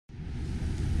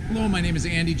Hello, my name is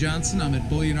Andy Johnson. I'm at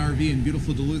Bullyan RV in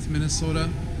beautiful Duluth, Minnesota.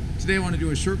 Today I want to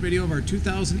do a short video of our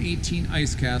 2018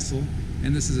 Ice Castle,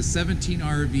 and this is a 17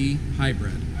 RV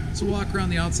hybrid. So we'll walk around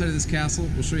the outside of this castle,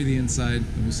 we'll show you the inside,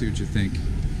 and we'll see what you think.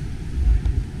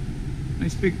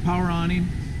 Nice big power awning,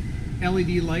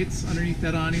 LED lights underneath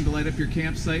that awning to light up your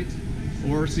campsite,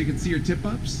 or so you can see your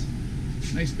tip-ups.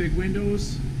 Nice big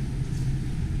windows.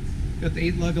 Got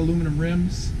the 8-lug aluminum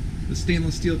rims, the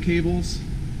stainless steel cables.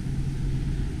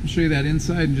 I'll show you that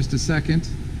inside in just a second.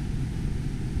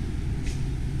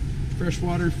 Fresh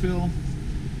water fill.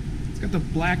 It's got the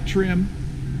black trim.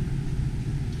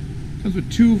 Comes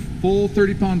with 2 full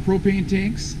 30-pound propane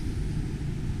tanks.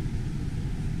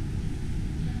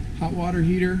 Hot water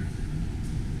heater.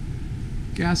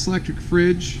 Gas electric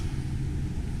fridge.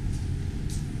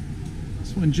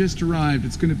 This one just arrived.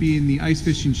 It's going to be in the ice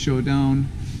fishing show down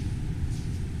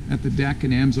at the deck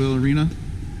in Amsoil Arena.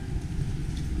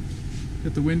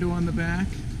 Got the window on the back.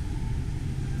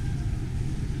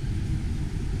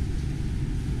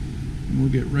 And we'll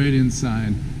get right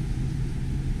inside.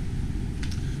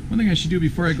 One thing I should do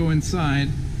before I go inside,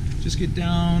 just get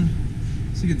down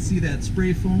so you can see that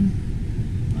spray foam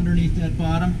underneath that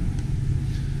bottom.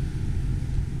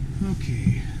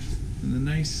 Okay, and the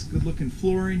nice good looking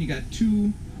flooring. You got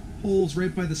 2 holes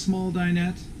right by the small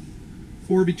dinette,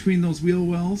 4 between those wheel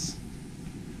wells.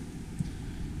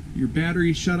 Your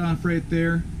battery shut off right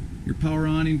there, your power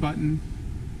awning button,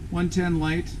 110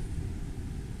 light,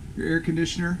 your air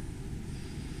conditioner,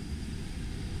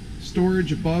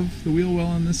 storage above the wheel well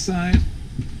on this side.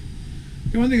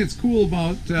 The one thing that's cool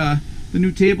about the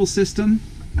new table system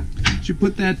is you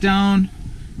put that down,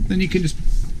 then you can just,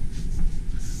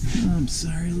 oh, I'm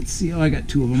sorry, let's see, oh, I got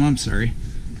 2 of them, I'm sorry.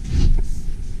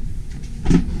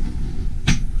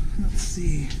 Let's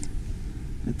see,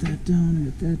 get that down,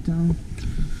 get that down.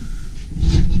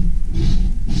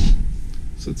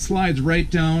 So it slides right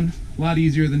down, a lot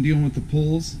easier than dealing with the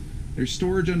poles. There's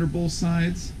storage under both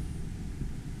sides.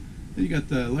 Then you got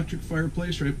the electric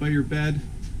fireplace right by your bed.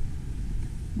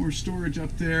 More storage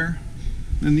up there.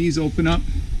 Then these open up.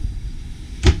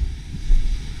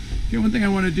 Okay, one thing I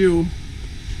want to do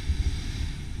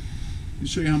is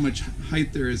show you how much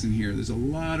height there is in here. There's a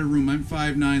lot of room. I'm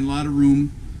 5'9", a lot of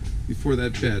room before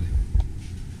that bed.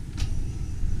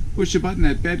 Push a button,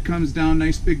 that bed comes down,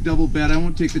 nice big double bed. I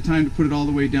won't take the time to put it all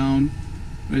the way down.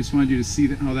 I just wanted you to see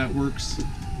how that works.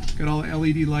 Got all the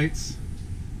LED lights.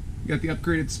 You got the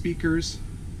upgraded speakers.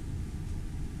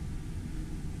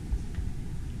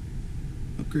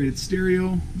 Upgraded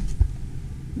stereo.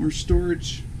 More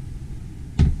storage.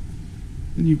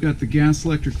 Then you've got the gas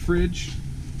electric fridge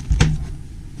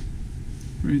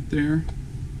right there.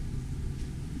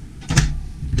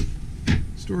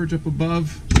 Storage up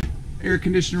above. Air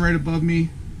conditioner right above me.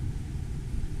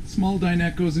 Small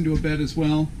dinette goes into a bed as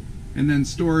well, and then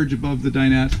storage above the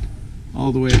dinette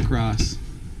all the way across.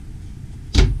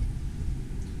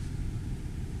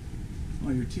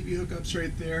 All your TV hookups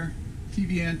right there,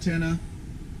 TV antenna,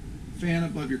 fan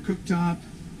above your cooktop,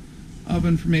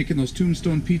 oven for making those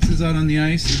tombstone pizzas out on the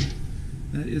ice.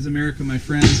 That is America, my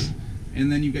friends.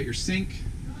 And then you've got your sink,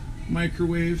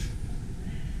 microwave,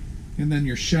 and then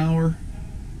your shower.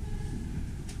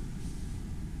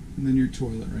 And then your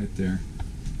toilet right there.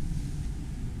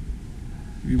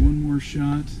 Give you one more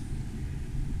shot.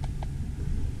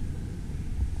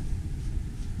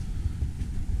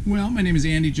 Well, my name is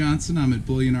Andy Johnson. I'm at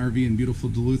Bullyan RV in beautiful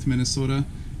Duluth, Minnesota.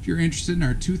 If you're interested in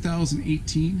our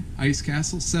 2018 Ice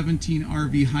Castle 17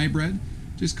 RV hybrid,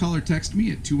 just call or text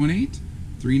me at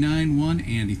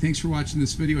 218-391-ANDY. Thanks for watching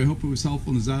this video. I hope it was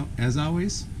helpful, and as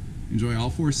always, enjoy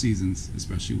all 4 seasons,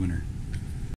 especially winter.